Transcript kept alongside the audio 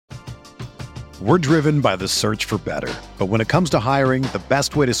We're driven by the search for better. But when it comes to hiring, the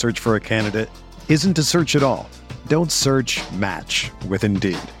best way to search for a candidate isn't to search at all. Don't search, match with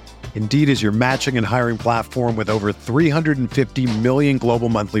Indeed. Indeed is your matching and hiring platform with over 350 million global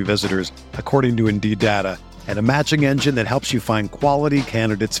monthly visitors, according to Indeed data, and a matching engine that helps you find quality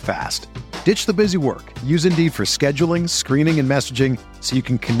candidates fast. Ditch the busy work. Use Indeed for scheduling, screening, and messaging so you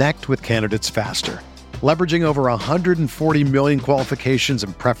can connect with candidates faster. Leveraging over 140 million qualifications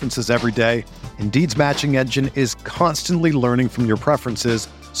and preferences every day, Indeed's matching engine is constantly learning from your preferences,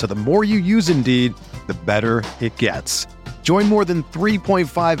 so the more you use Indeed, the better it gets. Join more than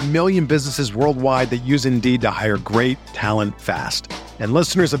 3.5 million businesses worldwide that use Indeed to hire great talent fast. And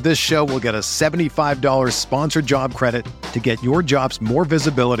listeners of this show will get a $75 sponsored job credit to get your jobs more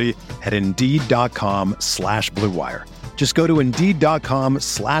visibility at Indeed.com/Blue Wire. Just go to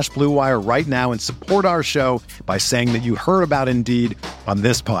Indeed.com/Blue Wire right now and support our show by saying that you heard about Indeed on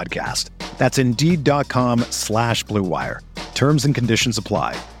this podcast. That's Indeed.com/Blue Wire. Terms and conditions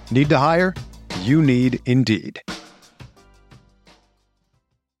apply. Need to hire? You need Indeed.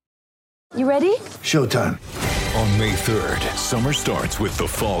 You ready? Showtime. On May 3rd, summer starts with The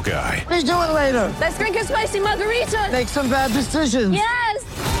Fall Guy. Let's do it later. Let's drink a spicy margarita. Make some bad decisions. Yes!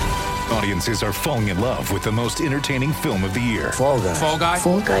 Audiences are falling in love with the most entertaining film of the year. Fall Guy. Fall Guy.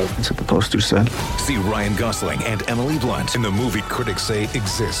 Fall Guy. That's what the poster said. See Ryan Gosling and Emily Blunt in the movie critics say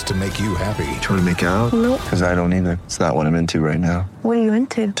exists to make you happy. Trying to make it out? Nope. Because I don't either. It's not what I'm into right now. What are you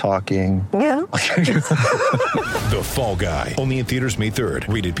into? Talking. Yeah. The Fall Guy. Only in theaters May 3rd.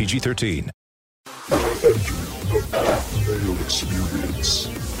 Rated PG-13. Mayo Experience.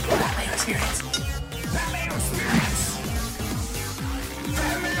 Mayo Experience. Mayo Experience.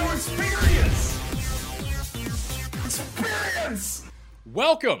 Mayo Experience. Experience.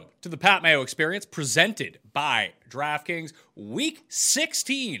 Welcome to the Pat Mayo Experience, presented by DraftKings. Week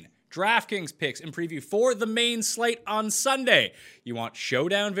 16 DraftKings picks and preview for the main slate on Sunday. You want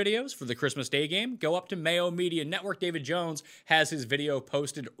showdown videos for the Christmas Day game? Go up to Mayo Media Network. David Jones has his video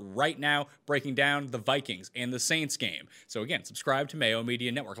posted right now breaking down the Vikings and the Saints game. So again, subscribe to Mayo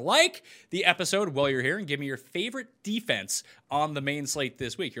Media Network. Like the episode while you're here and give me your favorite defense on the main slate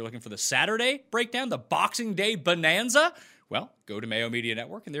this week. You're looking for the Saturday breakdown, the Boxing Day bonanza? Well, go to Mayo Media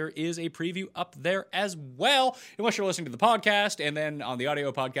Network, and there is a preview up there as well, unless you're listening to the podcast, and then on the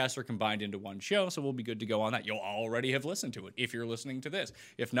audio podcast, they're combined into one show, so we'll be good to go on that. You'll already have listened to it if you're listening to this.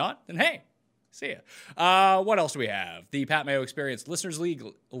 If not, then hey, see ya. What else do we have? The Pat Mayo Experience Listeners League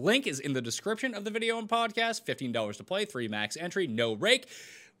link is in the description of the video and podcast. $15 to play, 3 max entry, no rake.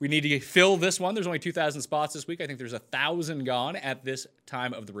 We need to fill this one. There's only 2,000 spots this week. I think there's 1,000 gone at this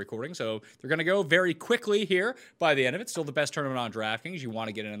time of the recording. So they're going to go very quickly here by the end of it. Still the best tournament on DraftKings. You want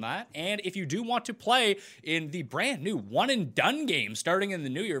to get in that. And if you do want to play in the brand new one and done game starting in the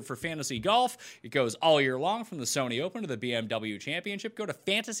new year for fantasy golf, it goes all year long from the Sony Open to the BMW Championship. Go to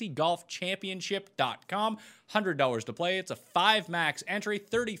fantasygolfchampionship.com. $100 to play. It's a 5 max entry,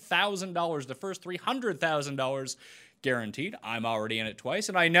 $30,000 the first, $300,000 guaranteed. I'm already in it twice,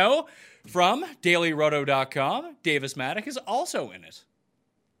 and I know from dailyroto.com, Davis Maddock is also in it.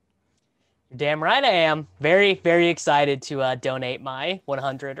 Damn right I am. Very, very excited to donate my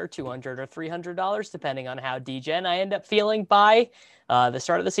 $100 or $200 or $300, depending on how degen I end up feeling by the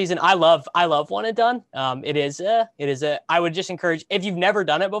start of the season. I love one and done. I would just encourage, if you've never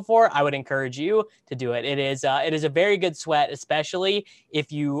done it before, I would encourage you to do it. It is a very good sweat, especially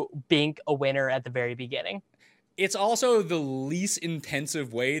if you bink a winner at the very beginning. It's also the least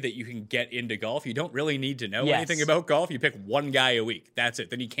intensive way that you can get into golf. You don't really need to know anything about golf. You pick one guy a week. That's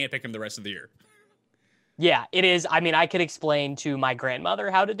it. Then you can't pick him the rest of the year. Yeah, it is. I mean, I could explain to my grandmother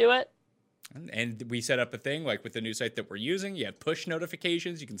how to do it. And we set up a thing like with the new site that we're using. You have push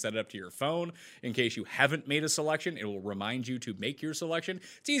notifications. You can set it up to your phone in case you haven't made a selection. It will remind you to make your selection.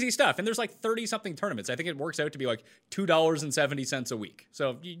 It's easy stuff. And there's like 30-something tournaments. I think it works out to be like $2.70 a week.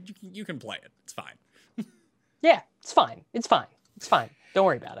 So you can play it. It's fine. Yeah, it's fine. It's fine. It's fine. Don't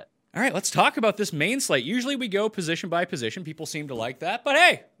worry about it. All right, let's talk about this main slate. Usually we go position by position. People seem to like that. But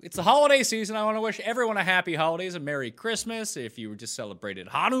hey, it's the holiday season. I want to wish everyone a happy holidays, a Merry Christmas. If you just celebrated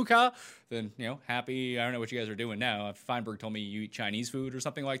Hanukkah, then, happy, I don't know what you guys are doing now. Feinberg told me you eat Chinese food or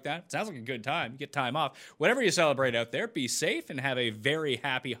something like that. It sounds like a good time. You get time off. Whatever you celebrate out there, be safe and have a very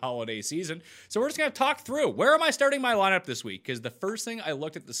happy holiday season. So we're just going to talk through, where am I starting my lineup this week? Because the first thing I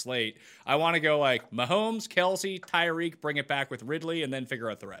looked at the slate, I want to go like Mahomes, Kelsey, Tyreek, bring it back with Ridley, and then figure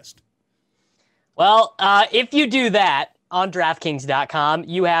out the rest. Well, if you do that on DraftKings.com,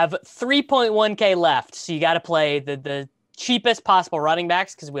 you have 3.1K left. So you got to play the cheapest possible running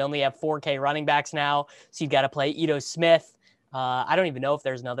backs because we only have 4K running backs now. So you got to play Ito Smith, I don't even know if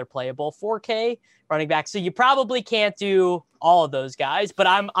there's another playable 4K running back. So you probably can't do all of those guys, but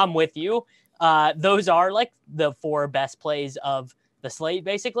I'm with you. Those are like the 4 best plays of the slate,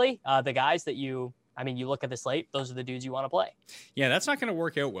 basically. The guys that you look at the slate, those are the dudes you want to play. Yeah, that's not going to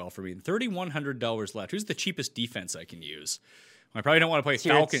work out well for me. $3,100 left. Who's the cheapest defense I can use? I probably don't want to play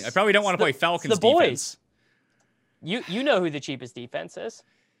Falcons. I probably don't want to play Falcons defense. You know who the cheapest defense is.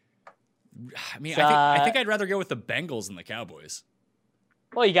 I mean, I think I'd rather go with the Bengals than the Cowboys.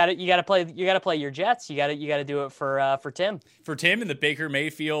 Well, you got to play your Jets. You got to do it for Tim. For Tim and the Baker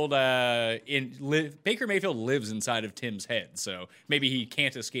Mayfield. Baker Mayfield lives inside of Tim's head, so maybe he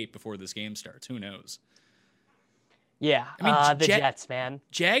can't escape before this game starts. Who knows? Yeah, I mean, the Jets, man.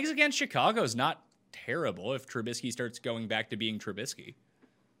 Jags against Chicago is not terrible if Trubisky starts going back to being Trubisky.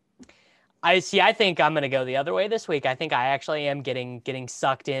 I think I'm going to go the other way this week. I think I actually am getting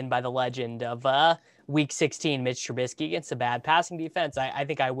sucked in by the legend of Week 16 Mitch Trubisky against a bad passing defense. I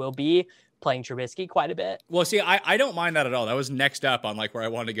think I will be playing Trubisky quite a bit. Well, see, I don't mind that at all. That was next up on like where I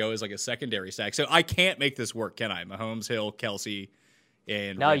wanted to go as like a secondary stack. So I can't make this work, can I? Mahomes, Hill, Kelsey,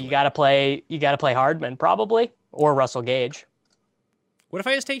 and no, Ridley. you got to play Hardman probably or Russell Gage. What if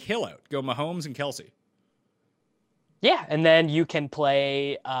I just take Hill out? Go Mahomes and Kelsey. Yeah, and then you can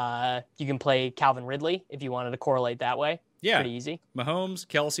play Calvin Ridley if you wanted to correlate that way. Yeah, pretty easy. Mahomes,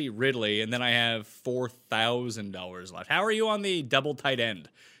 Kelsey, Ridley, and then I have $4,000 left. How are you on the double tight end?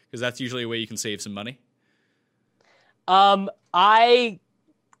 Because that's usually a way you can save some money. I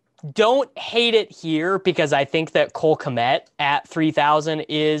don't hate it here because I think that Cole Kmet at 3,000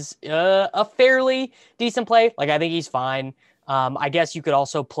 is a fairly decent play. Like I think he's fine. I guess you could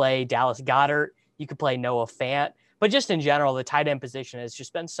also play Dallas Goedert. You could play Noah Fant. But just in general, the tight end position has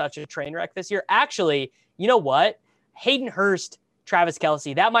just been such a train wreck this year. Actually, you know what? Hayden Hurst, Travis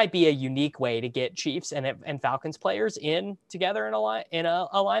Kelce, that might be a unique way to get Chiefs and Falcons players in together in a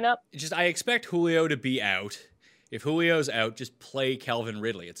lineup. I expect Julio to be out. If Julio's out, just play Calvin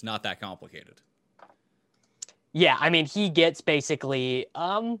Ridley. It's not that complicated. Yeah, I mean, he gets basically,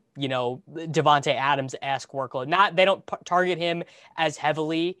 Devontae Adams-esque workload. They don't target him as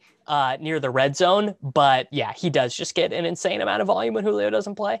heavily near the red zone, but yeah, he does just get an insane amount of volume when Julio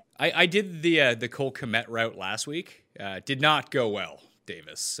doesn't play. I did the Cole Kmet route last week. Did not go well,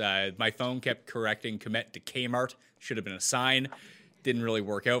 Davis. My phone kept correcting Kmet to Kmart. Should have been a sign. Didn't really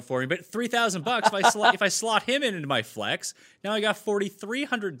work out for me, but $3,000 if I slot him into my flex, now I got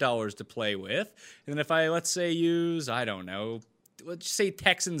 $4,300 to play with. And then if I let's say let's say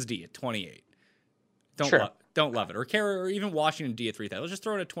Texans D at 28. Don't love it, or even Washington D at 3,000. Let's just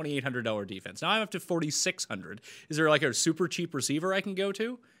throw in a $2,800 defense. Now I'm up to $4,600. Is there like a super cheap receiver I can go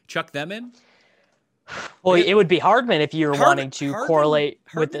to? Chuck them in. Well, it would be Hardman if you're wanting to correlate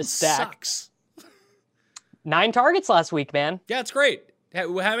with this stack. Sucks. 9 targets last week, man. Yeah, it's great. How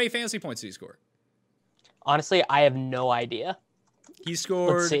many fantasy points did he score? Honestly, I have no idea. He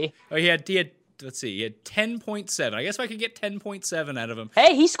scored. Let's see. Oh, he had 10.7. I guess if I could get 10.7 out of him.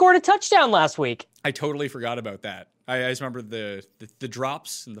 Hey, he scored a touchdown last week. I totally forgot about that. I just remember the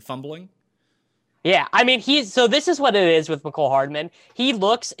drops and the fumbling. Yeah, I mean, so this is what it is with Mecole Hardman. He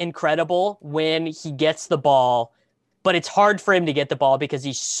looks incredible when he gets the ball, but it's hard for him to get the ball because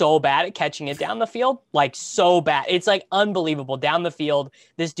he's so bad at catching it down the field. Like, so bad. It's, like, unbelievable. Down the field,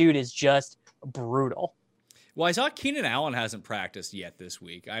 this dude is just brutal. Well, I saw Keenan Allen hasn't practiced yet this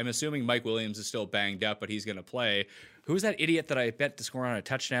week. I'm assuming Mike Williams is still banged up, but he's going to play. Who's that idiot that I bet to score on a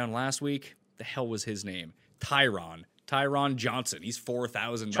touchdown last week? The hell was his name? Tyron Johnson. He's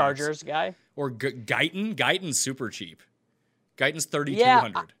 $4,000. Chargers guy? Or Guyton? Guyton's super cheap. Guyton's $3,200. Yeah,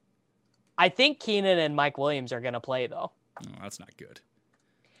 I think Keenan and Mike Williams are going to play, though. Oh, that's not good.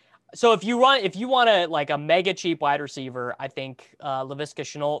 So if you want to like a mega cheap wide receiver, I think Laviska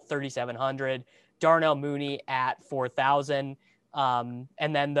Shenault, $3,700, Darnell Mooney at $4,000,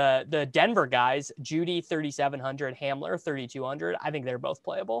 and then the Denver guys, Judy $3,700, Hamler $3,200. I think they're both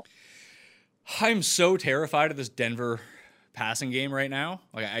playable. I'm so terrified of this Denver passing game right now.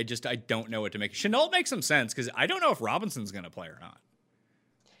 Like I don't know what to make. Shenault makes some sense because I don't know if Robinson's going to play or not.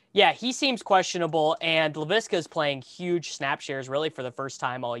 Yeah, he seems questionable, and Laviska is playing huge snap shares really for the first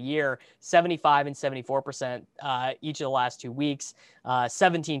time all year, 75 and 74% each of the last 2 weeks,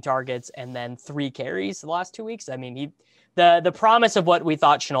 17 targets, and then 3 carries the last 2 weeks. I mean, the promise of what we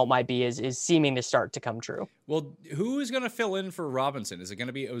thought Shenault might be is seeming to start to come true. Well, who's going to fill in for Robinson? Is it going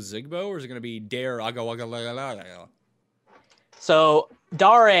to be Ozigbo or is it going to be Dare Agawagalagalala? So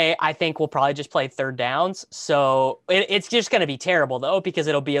Dare, I think, will probably just play third downs. So it's just going to be terrible, though, because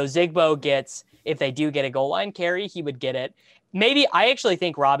it'll be Ozigbo gets, if they do get a goal line carry, he would get it. Maybe I actually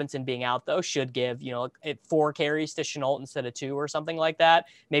think Robinson being out though should give, 4 carries to Shenault instead of 2 or something like that.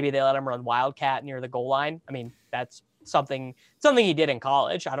 Maybe they let him run Wildcat near the goal line. I mean, that's something he did in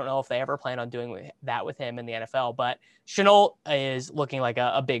college. I don't know if they ever plan on doing that with him in the NFL, but Shenault is looking like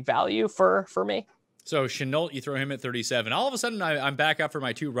a big value for me. So Shenault, you throw him at 37. All of a sudden, I'm back up for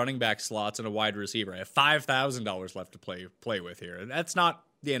my 2 running back slots and a wide receiver. I have $5,000 left to play with here, and that's not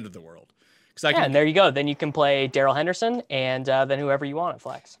the end of the world. And there you go. Then you can play Darrell Henderson and then whoever you want at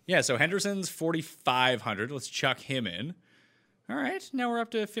flex. Yeah, so Henderson's $4,500. Let's chuck him in. All right, now we're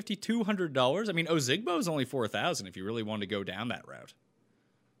up to $5,200. I mean, Ozigbo's only $4,000 if you really want to go down that route.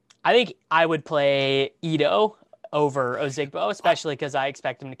 I think I would play Ito over Ozigbo, especially because I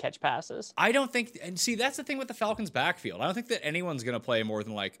expect him to catch passes. I don't think, and see, that's the thing with the Falcons' backfield. I don't think that anyone's going to play more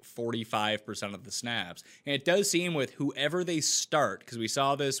than like 45% of the snaps. And it does seem with whoever they start, because we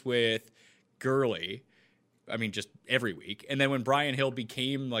saw this with Gurley, I mean, just every week. And then when Brian Hill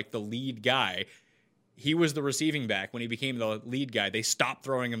became like the lead guy, he was the receiving back. When he became the lead guy, they stopped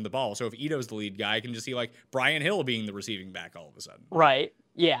throwing him the ball. So if Ito's the lead guy, I can just see like Brian Hill being the receiving back all of a sudden. Right.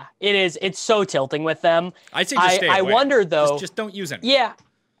 Yeah, it is. It's so tilting with them. I'd say just stay away. I wonder though. Just don't use him. Yeah.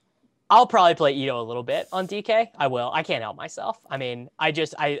 I'll probably play Ito a little bit on DK. I will. I can't help myself. I mean,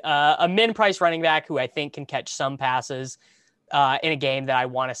 a min price running back who I think can catch some passes in a game that I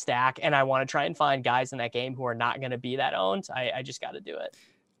want to stack, and I want to try and find guys in that game who are not going to be that owned. I just got to do it.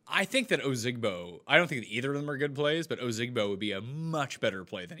 I think that Ozigbo, I don't think that either of them are good plays, but Ozigbo would be a much better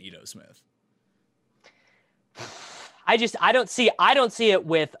play than Ito Smith. I don't see it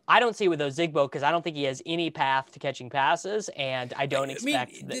with Ozigbo because I don't think he has any path to catching passes, and I don't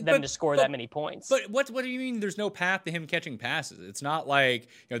expect them to score that many points. But what do you mean there's no path to him catching passes? It's not like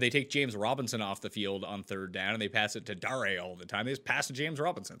they take James Robinson off the field on third down and they pass it to Dare all the time. They just pass to James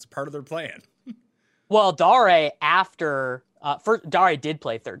Robinson. It's part of their plan. Well, Dare Dare did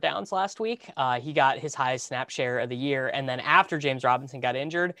play third downs last week. He got his highest snap share of the year, and then after James Robinson got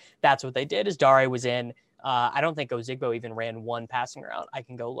injured, that's what they did. Is Dare was in. I don't think Ozigbo even ran one passing route. I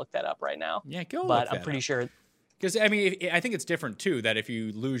can go look that up right now. Yeah, go. But I'm pretty sure. Because I mean, I think it's different too. That if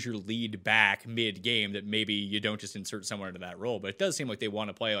you lose your lead back mid game, that maybe you don't just insert someone into that role. But it does seem like they want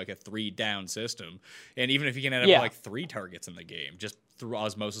to play like a 3-down system, and even if you can end up with like 3 targets in the game, just through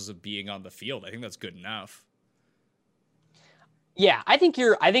osmosis of being on the field, I think that's good enough. Yeah, I think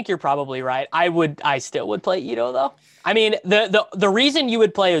you're probably right. I still would play Ito though. I mean, the reason you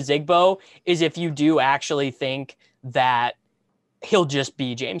would play Ozigbo is if you do actually think that he'll just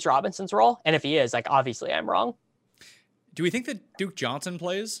be James Robinson's role, and if he is, like obviously I'm wrong. Do we think that Duke Johnson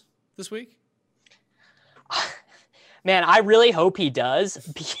plays this week? Man, I really hope he does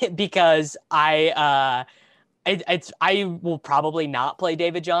because I will probably not play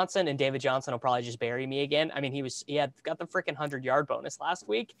David Johnson, and David Johnson will probably just bury me again. I mean, he got the freaking 100-yard bonus last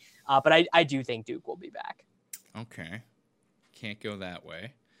week, but I do think Duke will be back. Okay, can't go that way.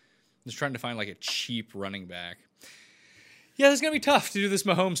 I'm just trying to find like a cheap running back. Yeah, it's gonna be tough to do this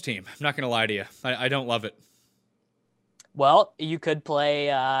Mahomes team. I'm not gonna lie to you. I don't love it. Well, you could play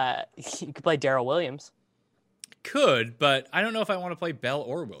Darrell Williams. Could, but I don't know if I want to play Bell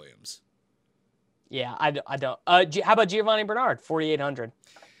or Williams. Yeah, I don't. How about Giovanni Bernard, 4,800?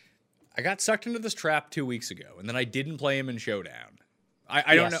 I got sucked into this trap 2 weeks ago, and then I didn't play him in Showdown.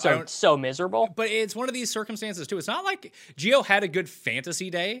 I don't know. So miserable. But it's one of these circumstances, too. It's not like Gio had a good fantasy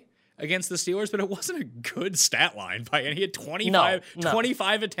day against the Steelers, but it wasn't a good stat line by any. He had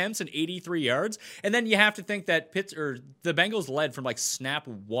 25 attempts and 83 yards. And then you have to think that the Bengals led from like snap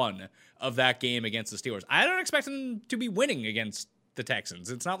 1 of that game against the Steelers. I don't expect them to be winning against the Texans.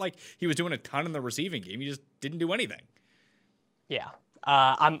 It's not like he was doing a ton in the receiving game. He just didn't do anything. Yeah.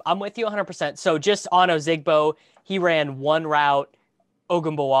 I'm with you 100%. So just on Ozigbo, he ran 1 route.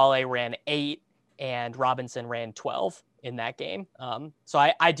 Ogunbowale ran 8 and Robinson ran 12 in that game. So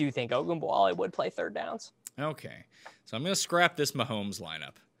I do think Ogunbowale would play third downs. Okay. So I'm going to scrap this Mahomes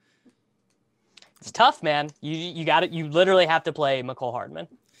lineup. It's tough, man. You got it. You literally have to play McCole Hardman.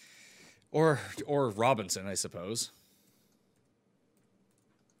 Or Robinson, I suppose.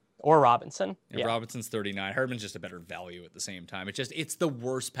 Or Robinson. Yeah. Robinson's 39. Hardman's just a better value at the same time. It's the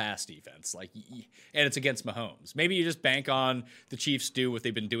worst pass defense. And it's against Mahomes. Maybe you just bank on the Chiefs do what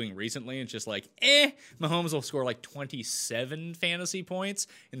they've been doing recently. And it's just like, Mahomes will score like 27 fantasy points,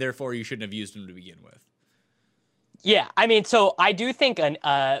 and therefore you shouldn't have used him to begin with. Yeah, I mean, so I do think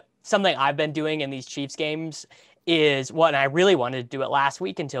something I've been doing in these Chiefs games is what I really wanted to do it last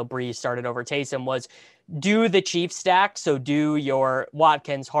week until Breeze started over Taysom was do the Chiefs stack. So do your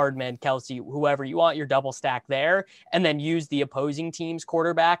Watkins, Hardman, Kelsey, whoever you want, your double stack there, and then use the opposing team's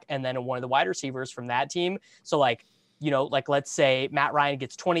quarterback and then one of the wide receivers from that team. So like like let's say Matt Ryan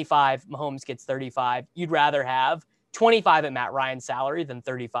gets 25, Mahomes gets 35. You'd rather have 25 at Matt Ryan's salary than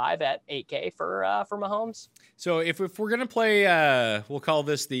 35 at 8K for Mahomes. So if we're going to play, we'll call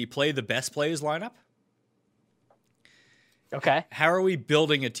this the play the best plays lineup. Okay. How are we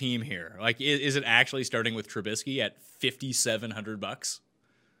building a team here? Like, is it actually starting with Trubisky at $5,700?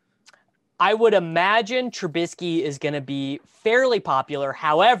 I would imagine Trubisky is going to be fairly popular.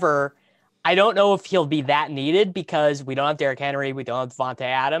 However, I don't know if he'll be that needed because we don't have Derrick Henry. We don't have Devontae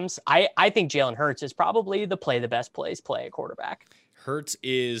Adams. I think Jalen Hurts is probably the play the best plays play at quarterback. Hurts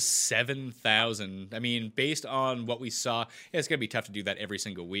is 7,000. I mean, based on what we saw, it's going to be tough to do that every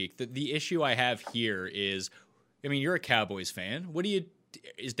single week. The issue I have here is, I mean, you're a Cowboys fan.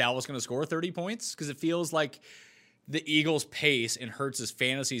 Is Dallas going to score 30 points? Because it feels like the Eagles' pace and Hurts'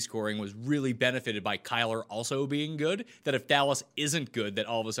 fantasy scoring was really benefited by Kyler also being good. That if Dallas isn't good, that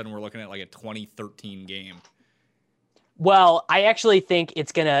all of a sudden we're looking at like a 2013 game. Well, I actually think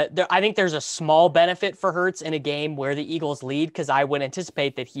I think there's a small benefit for Hurts in a game where the Eagles lead because I would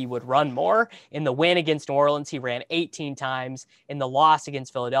anticipate that he would run more. In the win against New Orleans, he ran 18 times. In the loss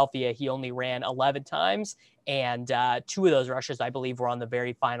against Philadelphia, he only ran 11 times. And 2 of those rushes, I believe, were on the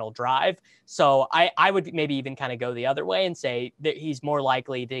very final drive. So I would maybe even kind of go the other way and say that he's more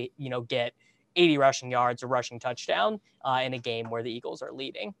likely to, get 80 rushing yards or rushing touchdown in a game where the Eagles are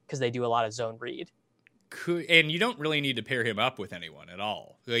leading because they do a lot of zone read. And you don't really need to pair him up with anyone at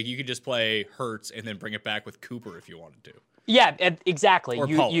all. Like you could just play Hurts and then bring it back with Cooper if you wanted to. Yeah, exactly. Or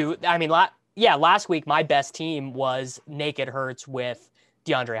last week my best team was naked Hurts with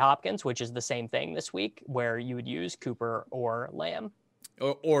DeAndre Hopkins, which is the same thing this week, where you would use Cooper or Lamb.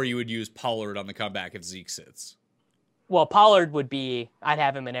 Or you would use Pollard on the comeback if Zeke sits. Well, Pollard I'd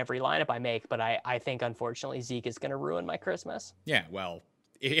have him in every lineup I make, but I think, unfortunately, Zeke is going to ruin my Christmas. Yeah, well,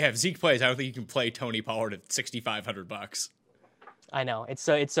 if Zeke plays, I don't think you can play Tony Pollard at $6,500. I know it's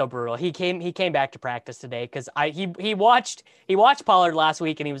so brutal. He came back to practice today because he watched Pollard last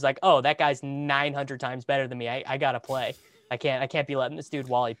week and he was like, oh, that guy's 900 times better than me. I gotta play. I can't be letting this dude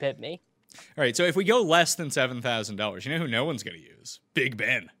Wally Pipp me. All right, so if we go less than $7,000, you know who no one's going to use? Big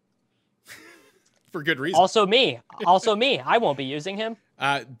Ben. For good reason. Also me. I won't be using him.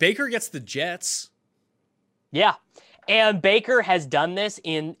 Baker gets the Jets. Yeah. And Baker has done this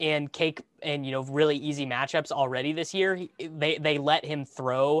in cake and really easy matchups already this year. They let him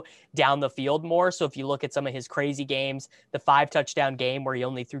throw down the field more. So if you look at some of his crazy games, the 5-touchdown game where he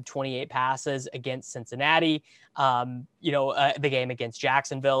only threw 28 passes against Cincinnati, the game against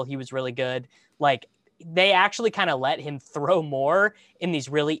Jacksonville, he was really good. Like they actually kind of let him throw more in these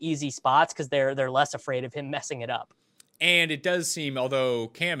really easy spots because they're less afraid of him messing it up. And it does seem, although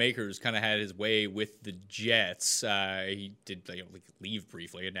Cam Akers kind of had his way with the Jets, he did leave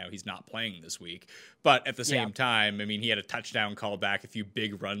briefly, and now he's not playing this week. But at the same time, I mean, he had a touchdown called back, a few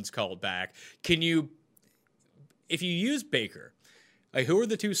big runs called back. If you use Baker, like who are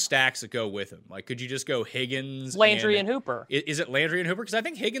the 2 stacks that go with him? Like, could you just go Higgins, Landry, and Hooper? Is it Landry and Hooper? Because I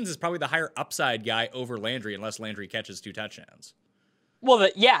think Higgins is probably the higher upside guy over Landry, unless Landry catches 2 touchdowns. Well,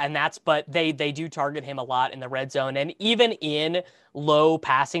 but they do target him a lot in the red zone. And even in low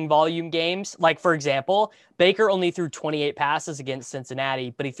passing volume games, like, for example, Baker only threw 28 passes against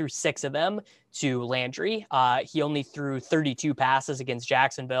Cincinnati, but he threw 6 of them to Landry. He only threw 32 passes against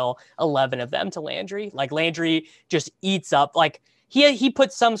Jacksonville, 11 of them to Landry. Like, Landry just eats up, like, he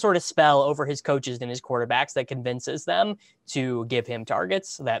puts some sort of spell over his coaches and his quarterbacks that convinces them to give him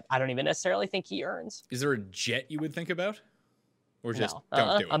targets that I don't even necessarily think he earns. Is there a jet you would think about? Or just no,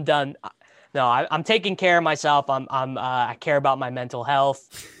 don't do it. I'm done. No, I'm taking care of myself. I care about my mental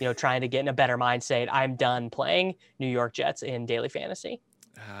health, trying to get in a better mind state. I'm done playing New York Jets in daily fantasy.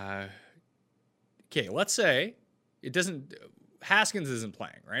 Okay, let's say Haskins isn't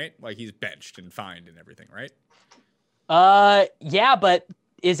playing, right? Like he's benched and fined and everything, right? Yeah, but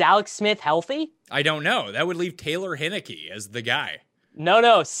is Alex Smith healthy? I don't know. That would leave Taylor Heineke as the guy.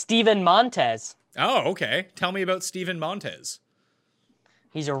 No, Steven Montez. Oh, okay. Tell me about Steven Montez.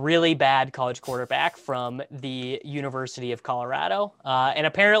 He's a really bad college quarterback from the University of Colorado. And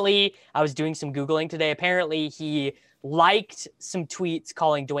apparently, I was doing some Googling today. Apparently, he liked some tweets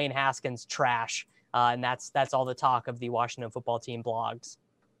calling Dwayne Haskins trash. And that's all the talk of the Washington football team blogs.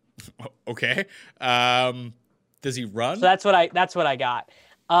 Okay. Does he run? So that's what I got.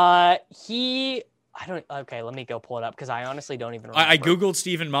 Okay, let me go pull it up because I honestly don't even remember. I Googled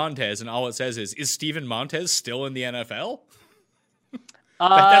Steven Montez and all it says is Steven Montez still in the NFL?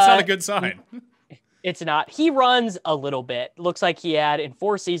 That's not a good sign. It's not. He runs a little bit. Looks like he had in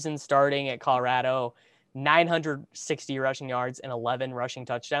 4 seasons starting at Colorado, 960 rushing yards and 11 rushing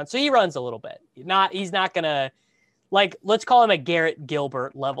touchdowns. So he runs a little bit. He's not gonna like, let's call him a Garrett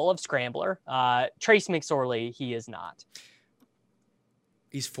Gilbert level of scrambler. Trace McSorley, he is not.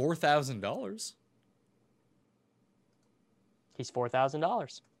 He's $4,000. He's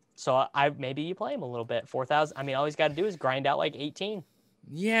 $4,000. So maybe you play him a little bit. 4,000. I mean, all he's got to do is grind out like 18.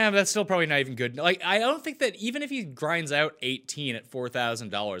 Yeah, but that's still probably not even good. Like, I don't think that even if he grinds out 18 at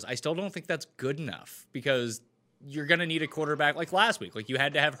 $4,000, I still don't think that's good enough because you're going to need a quarterback like last week. Like, you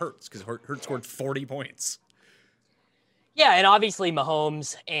had to have Hurts because Hurts scored 40 points. Yeah, and obviously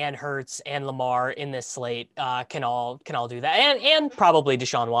Mahomes and Hurts and Lamar in this slate can all do that, and probably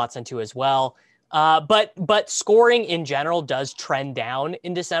Deshaun Watson too as well. But scoring in general does trend down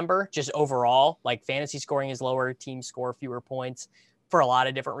in December, just overall. Like fantasy scoring is lower, teams score fewer points for a lot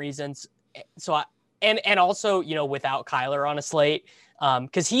of different reasons. So and also, you know, without Kyler on a slate,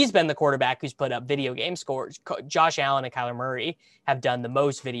 because he's been the quarterback who's put up video game scores. Josh Allen and Kyler Murray have done the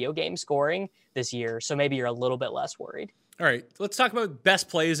most video game scoring this year, so maybe you're a little bit less worried. All right, let's talk about best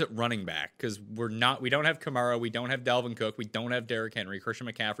plays at running back because we don't have Kamara, we don't have Dalvin Cook, we don't have Derrick Henry, Christian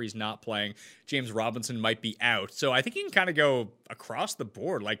McCaffrey's not playing, James Robinson might be out. So I think you can kind of go across the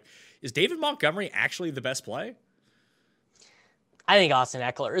board. Like, is David Montgomery actually the best play? I think Austin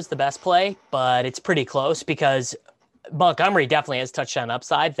Eckler is the best play, but it's pretty close because Montgomery definitely has touchdown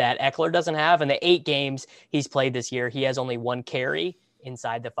upside that Eckler doesn't have. In the 8 games he's played this year, he has only 1 carry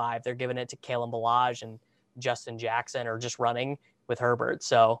inside the 5. They're giving it to Kalen Ballage and Justin Jackson or just running with Herbert.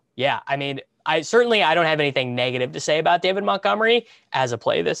 So yeah, I mean, I don't have anything negative to say about David Montgomery as a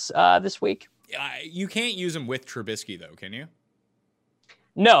play this week. You can't use him with Trubisky though, can you?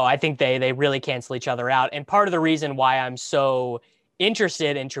 No, I think they really cancel each other out. And part of the reason why I'm so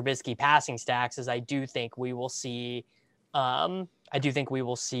interested in Trubisky passing stacks is I do think we will see Montgomery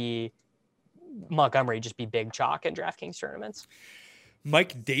just be big chalk in DraftKings tournaments.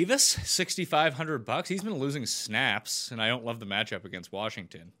 Mike Davis, $6,500. He's been losing snaps, and I don't love the matchup against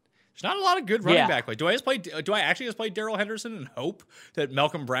Washington. There's not a lot of good running back play. Do I actually just play Darrell Henderson and hope that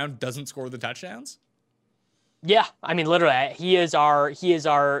Malcolm Brown doesn't score the touchdowns? Yeah, I mean, literally, he is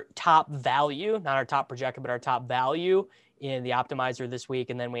our top value, not our top projected, but our top value in the optimizer this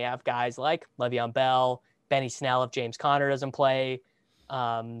week. And then we have guys like Le'Veon Bell, Benny Snell if James Conner doesn't play.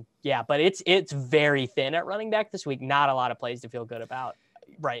 Yeah, but it's very thin at running back this week. Not a lot of plays to feel good about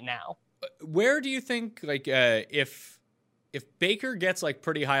right now. Where do you think, like, if Baker gets like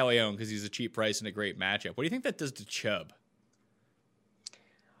pretty highly owned because he's a cheap price and a great matchup, what do you think that does to Chubb?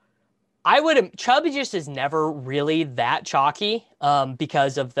 Chubb just is never really that chalky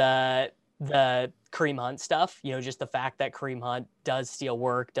because of the Kareem Hunt stuff. You know, just the fact that Kareem Hunt does steal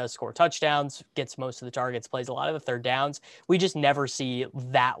work, does score touchdowns, gets most of the targets, plays a lot of the third downs. We just never see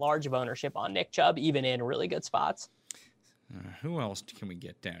that large of ownership on Nick Chubb, even in really good spots. Who else can we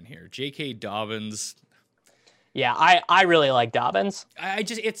get down here? J.K. Dobbins. Yeah, I really like Dobbins.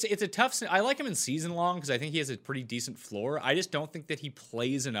 It's a tough. I like him in season long because I think he has a pretty decent floor. I just don't think that he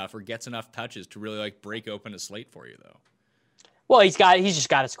plays enough or gets enough touches to really like break open a slate for you though. Well, he's just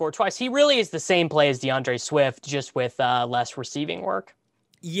got to score twice. He really is the same play as DeAndre Swift, just with less receiving work.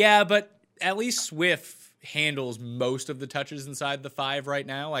 Yeah, but at least Swift handles most of the touches inside the 5 right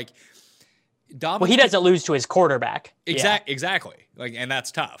now. Like Dobbins, well, he doesn't lose to his quarterback. Exactly. Like, and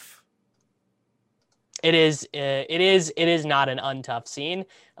that's tough. It is not an untough scene.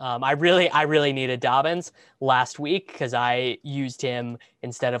 I really needed Dobbins last week because I used him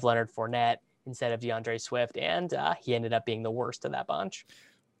instead of Leonard Fournette, instead of DeAndre Swift, and he ended up being the worst of that bunch.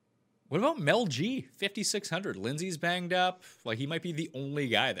 What about Mel G? 5,600. Lindsey's banged up. Like, he might be the only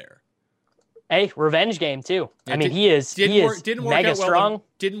guy there. Hey, revenge game too. Yeah, I mean, he is mega strong.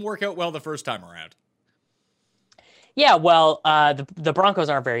 Didn't work out well the first time around. Yeah, well, the Broncos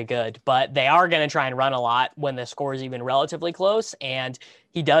aren't very good, but they are going to try and run a lot when the score is even relatively close, and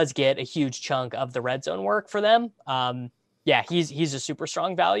he does get a huge chunk of the red zone work for them. Yeah, he's a super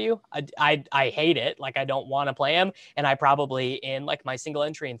strong value. I hate it. Like, I don't want to play him, and I probably, in like my single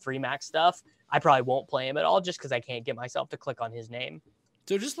entry and 3 max stuff, I probably won't play him at all just because I can't get myself to click on his name.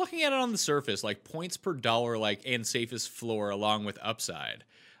 So just looking at it on the surface, like points per dollar, like, and safest floor along with upside,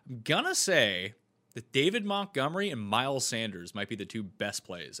 I'm gonna say that David Montgomery and Miles Sanders might be the 2 best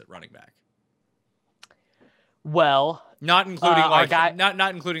plays at running back. Well, not including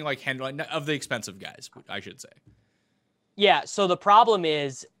not including like Henry, of the expensive guys, I should say. Yeah, so the problem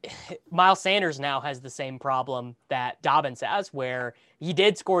is Miles Sanders now has the same problem that Dobbins has, where he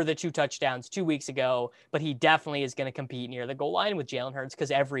did score the 2 touchdowns 2 weeks ago, but he definitely is going to compete near the goal line with Jalen Hurts because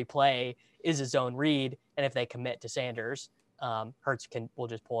every play is a zone read, and if they commit to Sanders, Hurts will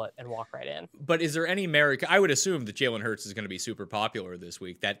just pull it and walk right in. But is there any merit? I would assume that Jalen Hurts is going to be super popular this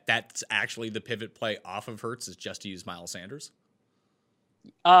week. That's actually the pivot play off of Hurts is just to use Miles Sanders.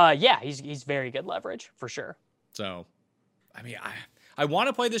 Yeah, he's very good leverage for sure. So, I mean, I want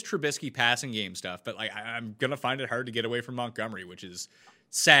to play this Trubisky passing game stuff, but like I'm gonna find it hard to get away from Montgomery, which is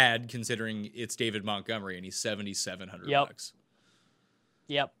sad considering it's David Montgomery and he's $7,700.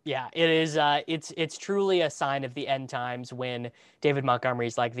 Yep. Yeah, it is. It's truly a sign of the end times when David Montgomery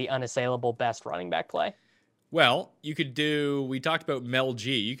is like the unassailable best running back play. Well, we talked about Mel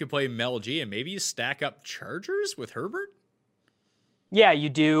G. You could play Mel G and maybe you stack up Chargers with Herbert. Yeah, you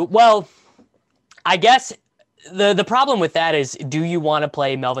do. Well, I guess the problem with that is, do you want to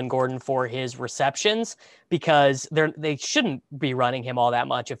play Melvin Gordon for his receptions? Because they shouldn't be running him all that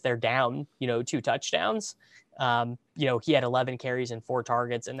much if they're down, 2 touchdowns. He had 11 carries and 4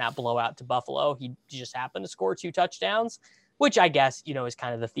 targets in that blowout to Buffalo. He just happened to score 2 touchdowns, which I guess, is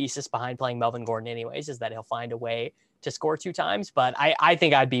kind of the thesis behind playing Melvin Gordon anyways, is that he'll find a way to score 2 times. But I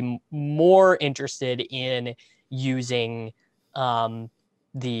think I'd be more interested in using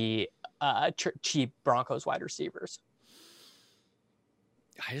the cheap Broncos wide receivers.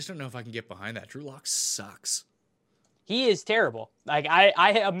 I just don't know if I can get behind that. Drew Lock sucks. He is terrible. Like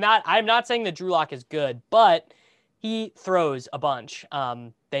I'm not saying that Drew Lock is good, but he throws a bunch.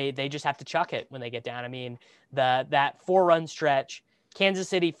 They just have to chuck it when they get down. I mean, that 4-run stretch, Kansas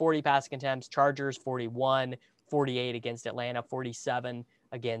City 40 passing attempts, Chargers 41, 48 against Atlanta, 47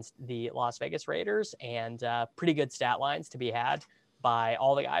 against the Las Vegas Raiders, and pretty good stat lines to be had by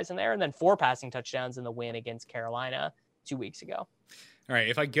all the guys in there. And then 4 passing touchdowns in the win against Carolina 2 weeks ago. All right,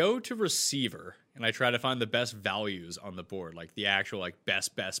 if I go to receiver and I try to find the best values on the board, like the actual like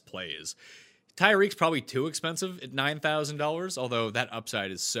best plays, Tyreek's probably too expensive at $9,000, although that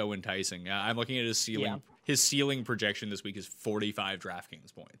upside is so enticing. I'm looking at his ceiling. Yeah. His ceiling projection this week is 45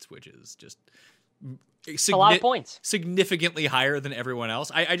 DraftKings points, which is just a lot of points. Significantly higher than everyone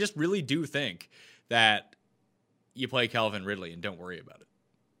else. I just really do think that you play Calvin Ridley and don't worry about it.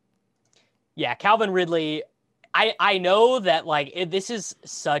 Yeah, Calvin Ridley, I know that this is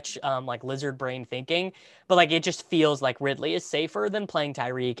such lizard brain thinking, but it just feels like Ridley is safer than playing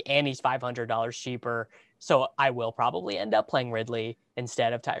Tyreek, and he's $500 cheaper. So I will probably end up playing Ridley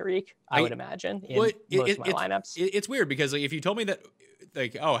instead of Tyreek, I would imagine, in most of my lineups. It's weird because if you told me that,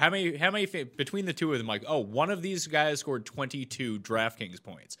 how many between the two of them, one of these guys scored 22 DraftKings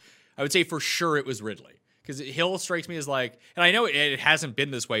points, I would say for sure it was Ridley. Because Hill strikes me as and I know it hasn't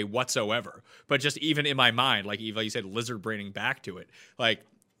been this way whatsoever, but just even in my mind, like you said, lizard braining back to it,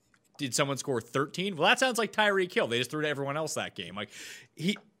 did someone score 13? Well, that sounds like Tyreek Hill. They just threw to everyone else that game.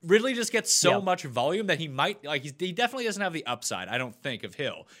 Ridley just gets so much volume that he might, he definitely doesn't have the upside, I don't think, of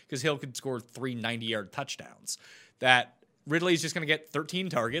Hill, because Hill could score 3 90-yard touchdowns. That Ridley's just going to get 13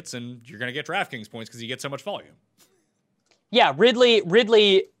 targets, and you're going to get DraftKings points because he gets so much volume. Yeah,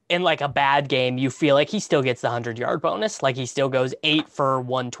 Ridley in a bad game, you feel like he still gets the 100-yard bonus. He still goes 8 for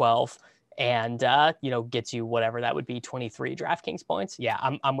 112 and, gets you whatever that would be, 23 DraftKings points. Yeah,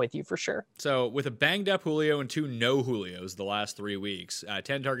 I'm with you for sure. So with a banged up Julio and 2 no Julios the last 3 weeks,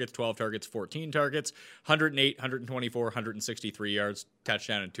 10 targets, 12 targets, 14 targets, 108, 124, 163 yards,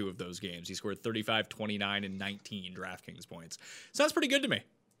 touchdown in 2 of those games. He scored 35, 29, and 19 DraftKings points. Sounds pretty good to me.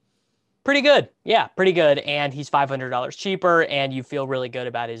 Pretty good. Yeah, pretty good. And he's $500 cheaper, and you feel really good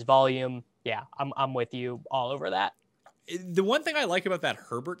about his volume. Yeah, I'm with you all over that. The one thing I like about that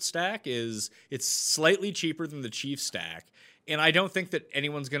Herbert stack is it's slightly cheaper than the Chiefs stack, and I don't think that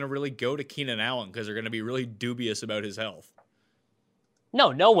anyone's going to really go to Keenan Allen because they're going to be really dubious about his health.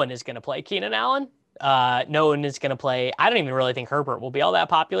 No one is going to play Keenan Allen. No one is going to play. I don't even really think Herbert will be all that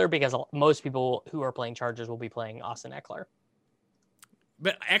popular because most people who are playing Chargers will be playing Austin Eckler.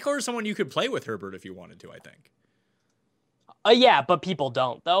 But Eckler is someone you could play with Herbert if you wanted to, I think. Yeah, but people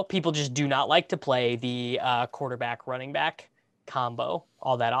don't, though. People just do not like to play the quarterback-running back combo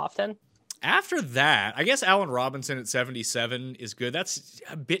all that often. After that, I guess Allen Robinson at 77 is good. That's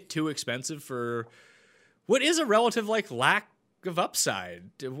a bit too expensive for what is a relative lack of upside.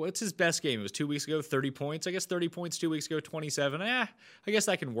 What's his best game? It was 2 weeks ago, 30 points. I guess 30 points 2 weeks ago, 27. I guess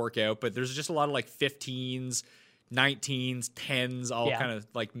that can work out, but there's just a lot of 15s, 19s, 10s, all kind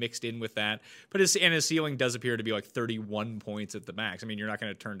of mixed in with that. But his ceiling does appear to be 31 points at the max. I mean, you're not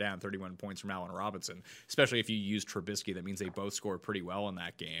going to turn down 31 points from Allen Robinson, especially if you use Trubisky. That means they both score pretty well in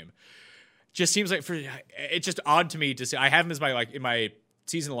that game. Just seems it's just odd to me to see. I have him as my in my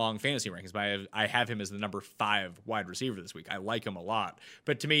season-long fantasy rankings, but I have him as the number 5 wide receiver this week. I like him a lot.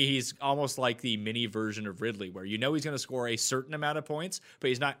 But to me, he's almost like the mini version of Ridley, where you know he's going to score a certain amount of points, but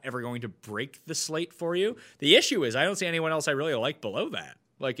he's not ever going to break the slate for you. The issue is I don't see anyone else I really like below that,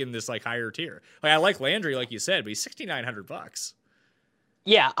 like in this like higher tier. Like I like Landry, like you said, but he's $6,900.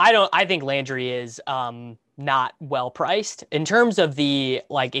 Yeah, I think Landry is not well priced. In terms of the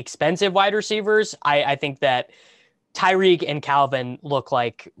like expensive wide receivers, I think that Tyreek and Calvin look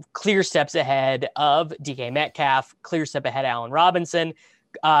like clear steps ahead of DK Metcalf, clear step ahead of Allen Robinson.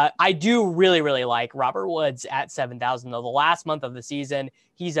 I do really, really like Robert Woods at 7,000, though. The last month of the season,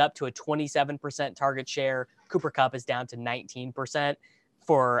 he's up to a 27% target share. Cooper Kupp is down to 19%.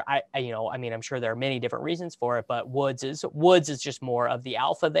 I'm sure there are many different reasons for it, but Woods is just more of the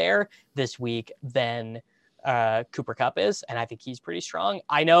alpha there this week than Cooper Kupp is, and I think he's pretty strong.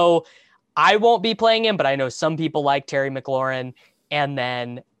 I know I won't be playing him, but I know some people like Terry McLaurin, and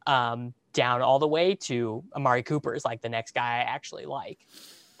then down all the way to Amari Cooper is like the next guy I actually like.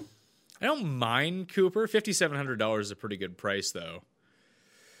 I don't mind Cooper. $5,700 is a pretty good price, though.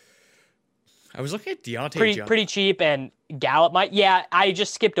 I was looking at Deontay pretty cheap, and Gallup might. Yeah, I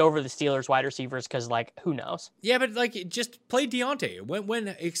just skipped over the Steelers wide receivers because, like, who knows? Yeah, but like, just play Deontay.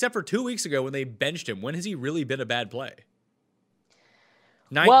 When except for 2 weeks ago when they benched him, when has he really been a bad play?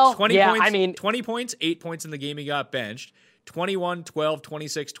 20 points, 20 points, 8 points in the game he got benched. 21, 12,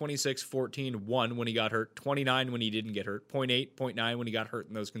 26, 26, 14, 1 when he got hurt, 29 when he didn't get hurt, 0.8, 0.9 when he got hurt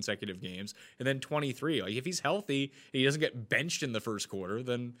in those consecutive games, and then 23. Like, if he's healthy and he doesn't get benched in the first quarter,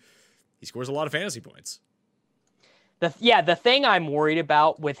 then he scores a lot of fantasy points. The thing I'm worried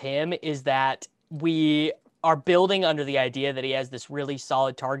about with him is that we are building under the idea that he has this really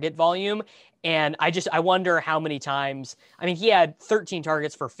solid target volume. And I wonder how many times, he had 13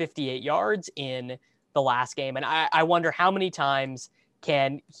 targets for 58 yards in the last game. And I wonder how many times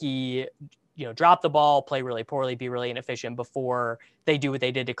can he, drop the ball, play really poorly, be really inefficient before they do what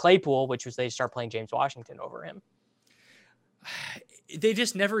they did to Claypool, which was they start playing James Washington over him. They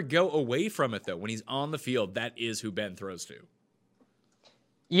just never go away from it, though. When he's on the field, that is who Ben throws to.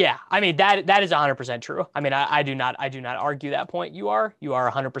 Yeah, that is 100% true. I do not argue that point. You are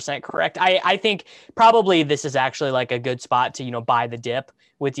 100% correct. I think probably this is actually like a good spot to, buy the dip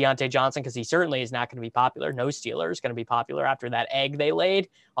with Deontay Johnson, because he certainly is not going to be popular. No Steeler is going to be popular after that egg they laid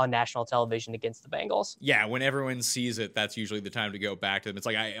on national television against the Bengals. Yeah, when everyone sees it, that's usually the time to go back to them. It's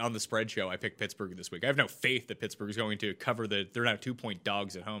like on the spread show, I picked Pittsburgh this week. I have no faith that Pittsburgh is going to cover they're now 2-point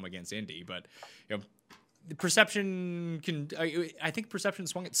dogs at home against Indy, but the perception I think perception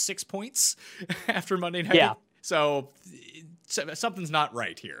swung at 6 points after Monday night. Yeah. So something's not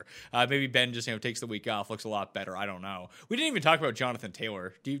right here. Maybe Ben just takes the week off, looks a lot better. I don't know. We didn't even talk about Jonathan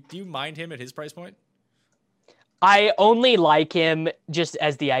Taylor. Do you mind him at his price point? I only like him just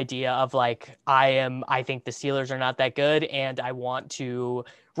as the idea of like, I think the Steelers are not that good, and I want to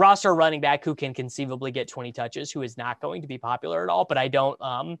roster a running back who can conceivably get 20 touches, who is not going to be popular at all, but I don't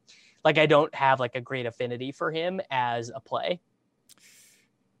have like a great affinity for him as a play.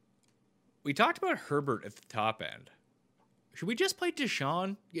 We talked about Herbert at the top end. Should we just play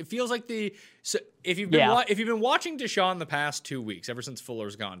Deshaun? It feels like if you've been watching Deshaun the past 2 weeks, ever since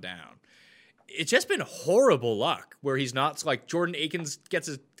Fuller's gone down, it's just been horrible luck where he's not like Jordan Akins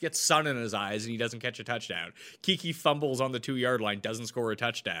gets sun in his eyes and he doesn't catch a touchdown. Kiki fumbles on the 2-yard line, doesn't score a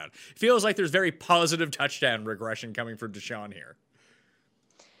touchdown. It feels like there's very positive touchdown regression coming from Deshaun here.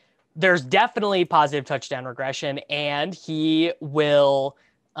 There's definitely positive touchdown regression, and he will,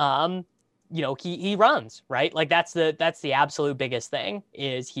 he runs, right? Like that's the absolute biggest thing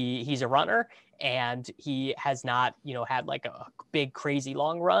is he's a runner, and he has not, had like a big, crazy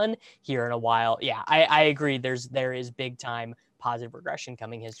long run here in a while. Yeah, I agree. There is big time positive regression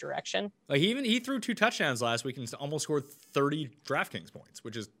coming his direction. Like he threw 2 touchdowns last week and almost scored 30 DraftKings points,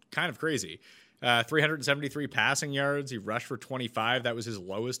 which is kind of crazy. 373 passing yards. He rushed for 25. That was his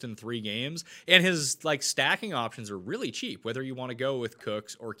lowest in 3 games. And his stacking options are really cheap, whether you want to go with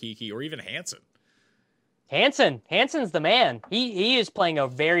Cooks or Kiki or even Hansen. Hansen's the man. He is playing a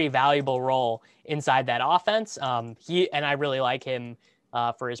very valuable role inside that offense. I really like him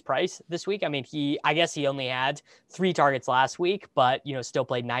for his price this week. I guess he only had 3 targets last week, but still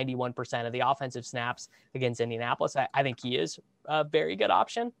played 91% of the offensive snaps against Indianapolis. I think he is a very good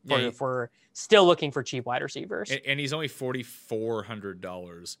option for still looking for cheap wide receivers. And he's only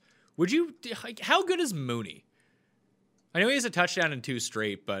 $4,400. Would you how good is Mooney? I know he has a touchdown in 2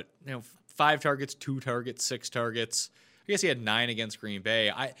 straight, but 5 targets, 2 targets, 6 targets. I guess he had 9 against Green Bay.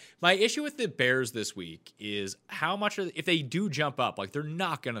 My issue with the Bears this week is how much if they do jump up, they're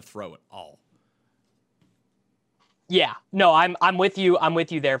not going to throw it all. Yeah, no, I'm with you. I'm with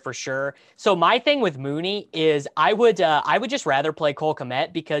you there for sure. So my thing with Mooney is I would just rather play Cole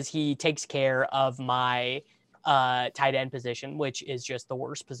Kmet because he takes care of my tight end position, which is just the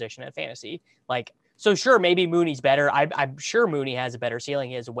worst position in fantasy. Like, so sure, maybe Mooney's better. I'm sure Mooney has a better ceiling.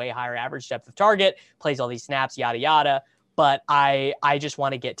 He has a way higher average depth of target, plays all these snaps, yada yada. But I just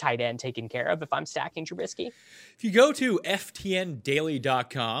want to get tight end taken care of if I'm stacking Trubisky. If you go to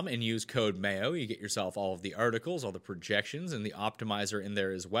ftndaily.com and use code Mayo, you get yourself all of the articles, all the projections, and the optimizer in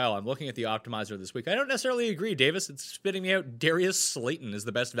there as well. I'm looking at the optimizer this week. I don't necessarily agree, Davis. It's spitting me out Darius Slayton is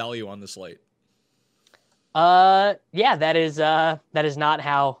the best value on the slate. Yeah, that is not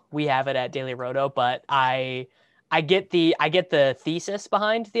how we have it at Daily Roto, but I get the thesis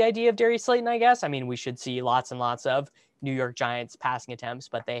behind the idea of Darius Slayton, I guess. I mean, we should see lots and lots of New York Giants passing attempts,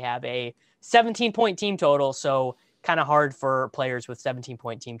 but they have a 17-point team total, so kind of hard for players with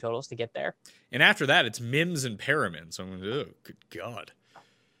 17-point team totals to get there. And after that, it's Mims and Perriman. So I'm like, oh, good God.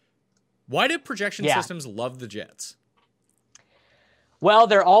 Why do projection systems love the Jets? Well,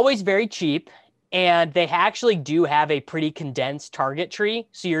 they're always very cheap, and they actually do have a pretty condensed target tree.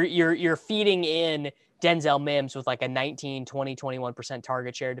 So you're feeding in Denzel Mims with like a 19, 20, 21%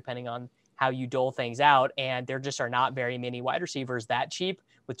 target share, depending on how you dole things out. And there just are not very many wide receivers that cheap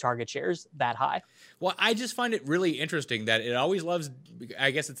with target shares that high. Well, I just find it really interesting that it always loves, I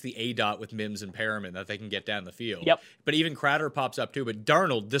guess it's the A-dot with Mims and Perriman that they can get down the field. Yep. But even Crowder pops up too. But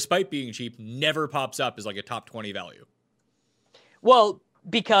Darnold, despite being cheap, never pops up as like a top 20 value. Well,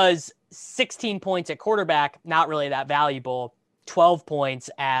 because 16 points at quarterback, not really that valuable. 12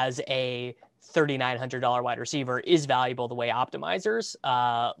 points as a $3,900 wide receiver is valuable the way optimizers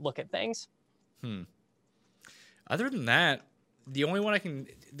look at things. Other than that, the only one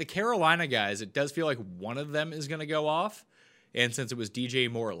the Carolina guys, it does feel like one of them is going to go off. And since it was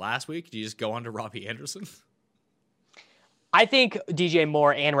DJ Moore last week, do you just go on to Robbie Anderson? I think DJ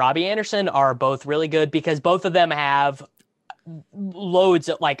Moore and Robbie Anderson are both really good because both of them have loads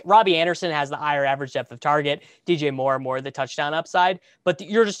of, like, Robbie Anderson has the higher average depth of target, DJ Moore more the touchdown upside, but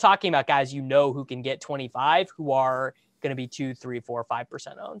you're just talking about guys who can get 25 who are going to be 2, 3, 4, 5%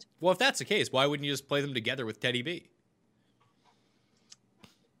 owned. Well, if that's the case, why wouldn't you just play them together with Teddy B?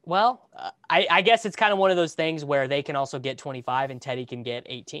 Well, I guess it's kind of one of those things where they can also get 25 and Teddy can get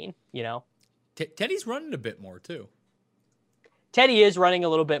 18, you know? Teddy's running a bit more too. Teddy is running a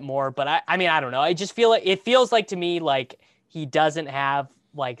little bit more, but I mean, I don't know. I just feel like it feels like to me, like he doesn't have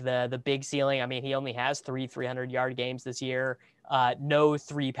like the big ceiling. I mean, he only has 3 300-yard games this year, no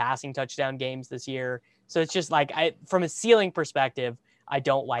 3 passing touchdown games this year. So it's just like, from a ceiling perspective, I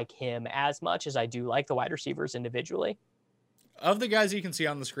don't like him as much as I do like the wide receivers individually. Of the guys you can see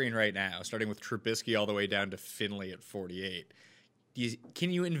on the screen right now, starting with Trubisky all the way down to Finley at 48,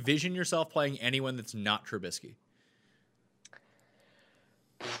 can you envision yourself playing anyone that's not Trubisky?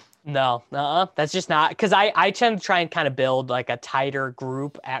 No, that's just not, because I tend to try and kind of build like a tighter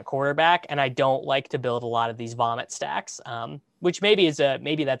group at quarterback, and I don't like to build a lot of these vomit stacks, which maybe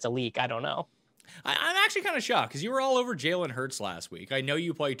that's a leak. I don't know. I'm actually kind of shocked because you were all over Jalen Hurts last week. I know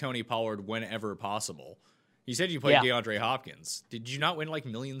you play Tony Pollard whenever possible. You said you played DeAndre Hopkins. Did you not win like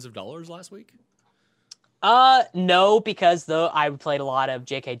millions of dollars last week? No, because I played a lot of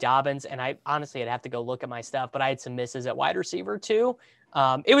J.K. Dobbins, and I'd have to go look at my stuff, but I had some misses at wide receiver too.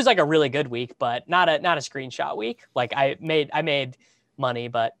 It was like a really good week, but not a screenshot week. Like I made money,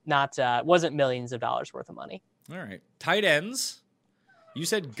 but not wasn't millions of dollars worth of money. All right, tight ends. You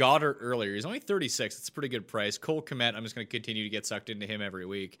said Goddard earlier. He's only 36. It's a pretty good price. Cole Kmet, I'm just going to continue to get sucked into him every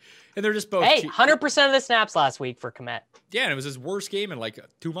week. And they're just both 100% of the snaps last week for Kmet. Yeah, and it was his worst game in like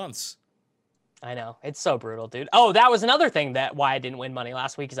 2 months. I know. It's so brutal, dude. Oh, that was another thing why I didn't win money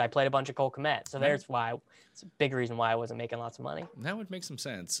last week is I played a bunch of Cole Kmet. So there's why. It's a big reason why I wasn't making lots of money. That would make some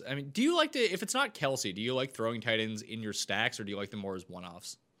sense. I mean, do you like if it's not Kelsey, do you like throwing tight ends in your stacks or do you like them more as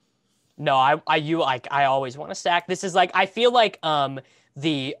one-offs? No, I always want to stack. This is like, I feel like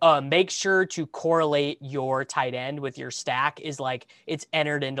the make sure to correlate your tight end with your stack is like it's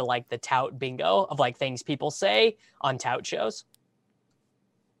entered into like the tout bingo of like things people say on tout shows.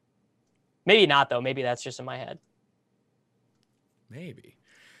 Maybe not though. Maybe that's just in my head. Maybe.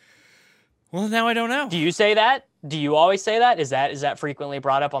 Well, now I don't know. Do you say that? Do you always say that? Is that frequently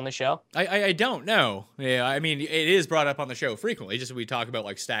brought up on the show? I don't know. Yeah, I mean, it is brought up on the show frequently. Just we talk about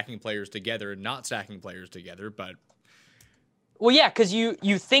like stacking players together and not stacking players together, but. Well, yeah, because you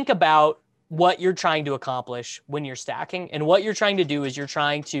think about what you're trying to accomplish when you're stacking, and what you're trying to do is you're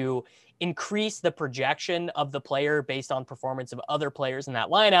trying to increase the projection of the player based on performance of other players in that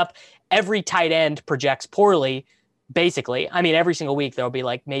lineup. Every tight end projects poorly basically. I mean, every single week there'll be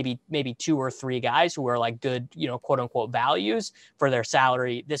like maybe 2 or 3 guys who are like good, quote unquote values for their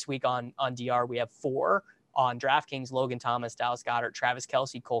salary. This week on DR, we have 4 on DraftKings: Logan Thomas, Dallas Goedert, Travis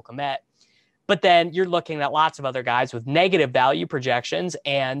Kelce, Cole Kmet. But then you're looking at lots of other guys with negative value projections,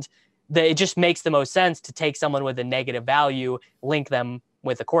 and it just makes the most sense to take someone with a negative value, link them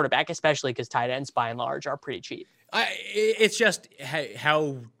with a quarterback, especially because tight ends by and large are pretty cheap. It's just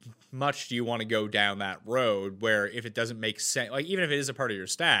how much do you want to go down that road where if it doesn't make sense, like even if it is a part of your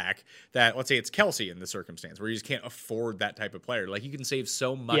stack, that let's say it's Kelce in the circumstance where you just can't afford that type of player. Like you can save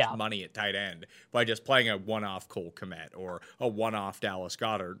so much money at tight end by just playing a one-off Cole Kmet or a one-off Dallas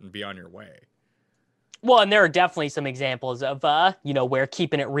Goedert and be on your way. Well, and there are definitely some examples of, where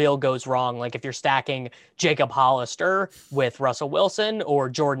keeping it real goes wrong. Like if you're stacking Jacob Hollister with Russell Wilson or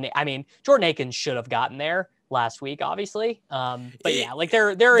Jordan. I mean, Jordan Akins should have gotten there last week, obviously. But yeah, like there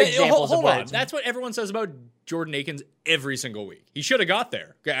are examples hold of where on. That's what everyone says about Jordan Akins every single week. He should have got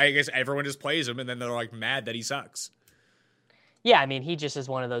there. I guess everyone just plays him and then they're like mad that he sucks. Yeah, I mean, he just is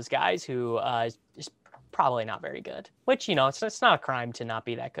one of those guys who is probably not very good, which, it's not a crime to not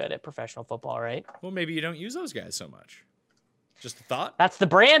be that good at professional football, right? Well, maybe you don't use those guys so much. Just a thought. That's the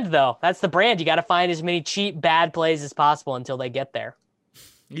brand, though. That's the brand. You got to find as many cheap, bad plays as possible until they get there.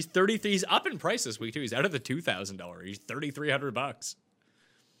 He's 33. He's up in price this week too. He's out of the $2,000. He's $3,300.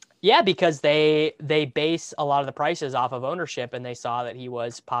 Yeah, because they base a lot of the prices off of ownership, and they saw that he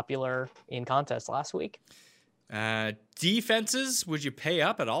was popular in contests last week. Defenses, would you pay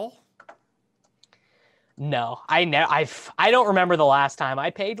up at all? No, I don't remember the last time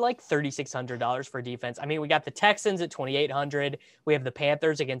I paid like $3,600 for defense. I mean, we got the Texans at $2,800. We have the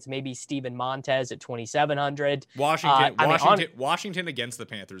Panthers against maybe Steven Montez at $2,700. Washington against the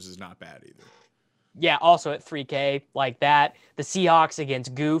Panthers is not bad either. Yeah, also at $3,000 like that. The Seahawks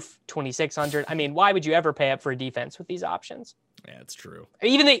against Goof, $2,600. I mean, why would you ever pay up for a defense with these options? Yeah, it's true.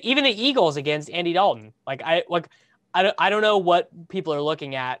 Even the Eagles against Andy Dalton. I don't know what people are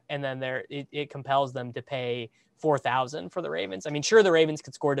looking at, and then it compels them to pay $4,000 for the Ravens. I mean, sure, the Ravens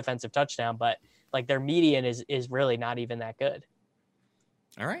could score a defensive touchdown, but like their median is really not even that good.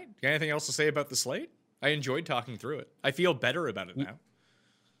 All right. Got anything else to say about the slate? I enjoyed talking through it. I feel better about it now.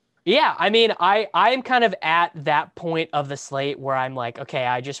 Yeah, I mean, I am kind of at that point of the slate where I'm like, okay,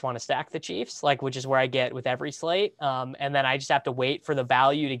 I just want to stack the Chiefs, which is where I get with every slate. And then I just have to wait for the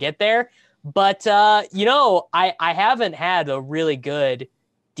value to get there. But, I haven't had a really good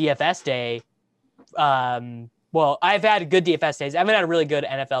DFS day. Well, I've had good DFS days. I haven't had a really good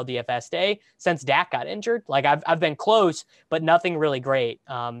NFL DFS day since Dak got injured. Like I've been close, but nothing really great.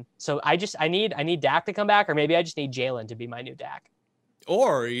 So I need Dak to come back, or maybe I just need Jalen to be my new Dak.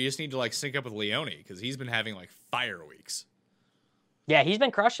 Or you just need to sync up with Leone because he's been having fire weeks. Yeah, he's been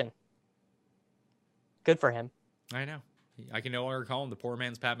crushing. Good for him. I know. I can no longer call him the poor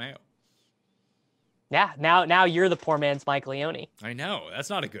man's Pat Mayo. Yeah, now you're the poor man's Mike Leone. I know. That's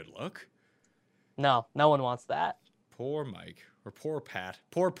not a good look. No one wants that. Poor Mike. Or poor Pat.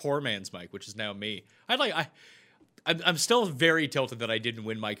 Poor man's Mike, which is now me. I'm still very tilted that I didn't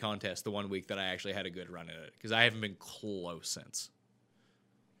win my contest the one week that I actually had a good run at it, because I haven't been close since.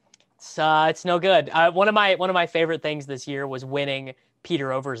 It's no good. One of my favorite things this year was winning Peter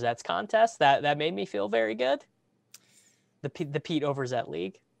Overzet's contest. That made me feel very good. The Pete Overzet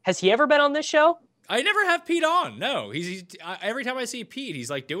League. Has he ever been on this show? I never have Pete on. No, he's every time I see Pete,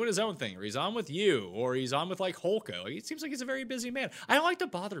 he's doing his own thing, or he's on with you, or he's on with Holko. It seems like he's a very busy man. I don't like to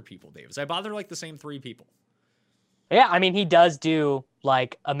bother people, Davis. I bother the same 3 people. Yeah, I mean, he does do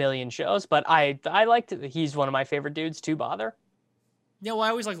a million shows, but I he's one of my favorite dudes to bother. Yeah, well, I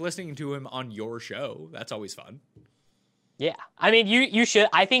always like listening to him on your show. That's always fun. Yeah, I mean, you should.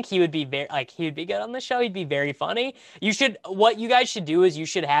 I think he would be he would be good on the show. He'd be very funny. What you guys should do is you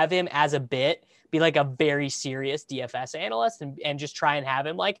should have him as a bit, be a very serious DFS analyst, and just try and have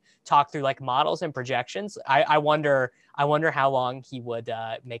him talk through models and projections. I wonder how long he would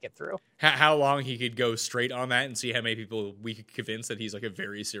make it through. How long he could go straight on that and see how many people we could convince that he's a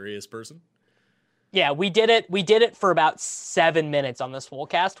very serious person. Yeah, we did it for about 7 minutes on this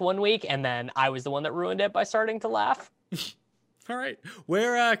Swolecast one week, and then I was the one that ruined it by starting to laugh. All right.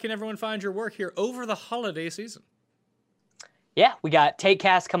 Where can everyone find your work here over the holiday season? Yeah, we got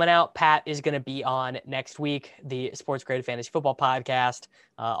TakeCast coming out. Pat is going to be on next week, the Sports Creative Fantasy Football Podcast.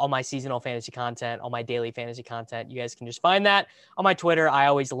 All my seasonal fantasy content, all my daily fantasy content. You guys can just find that on my Twitter. I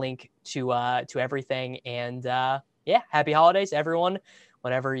always link to everything. And happy holidays, everyone.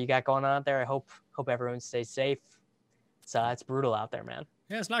 Whatever you got going on out there, I hope everyone stays safe. It's brutal out there, man.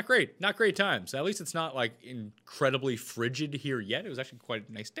 Yeah, it's not great. Not great times. At least it's not like incredibly frigid here yet. It was actually quite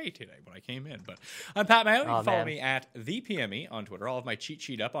a nice day today when I came in. But I'm Pat Mayo. You can follow me at ThePME on Twitter. All of my cheat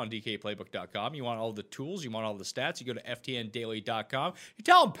sheet up on DKPlaybook.com. You want all the tools, you want all the stats, you go to FTNDaily.com. You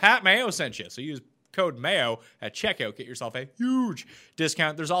tell them Pat Mayo sent you. So use code Mayo at checkout. Get yourself a huge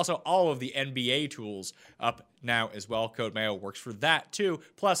discount. There's also all of the NBA tools up now as well. Code Mayo works for that too.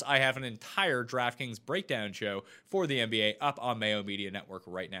 Plus, I have an entire DraftKings breakdown show for the NBA up on Mayo Media Network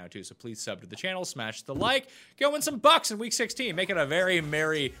right now too. So please sub to the channel, smash the like, go win some bucks in Week 16. Make it a very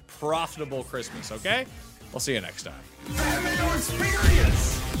merry, profitable Christmas, okay? We'll see you next time. Pat Mayo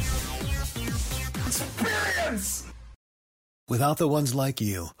Experience! Experience! Without the ones like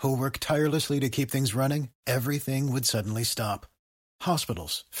you, who work tirelessly to keep things running, everything would suddenly stop.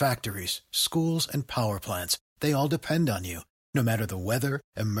 Hospitals, factories, schools, and power plants, they all depend on you. No matter the weather,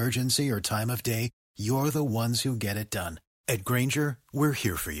 emergency, or time of day, you're the ones who get it done. At Grainger, we're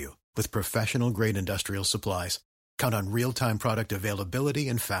here for you with professional-grade industrial supplies. Count on real-time product availability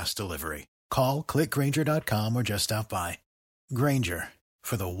and fast delivery. Call, click Grainger.com, or just stop by. Grainger,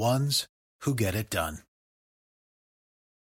 for the ones who get it done.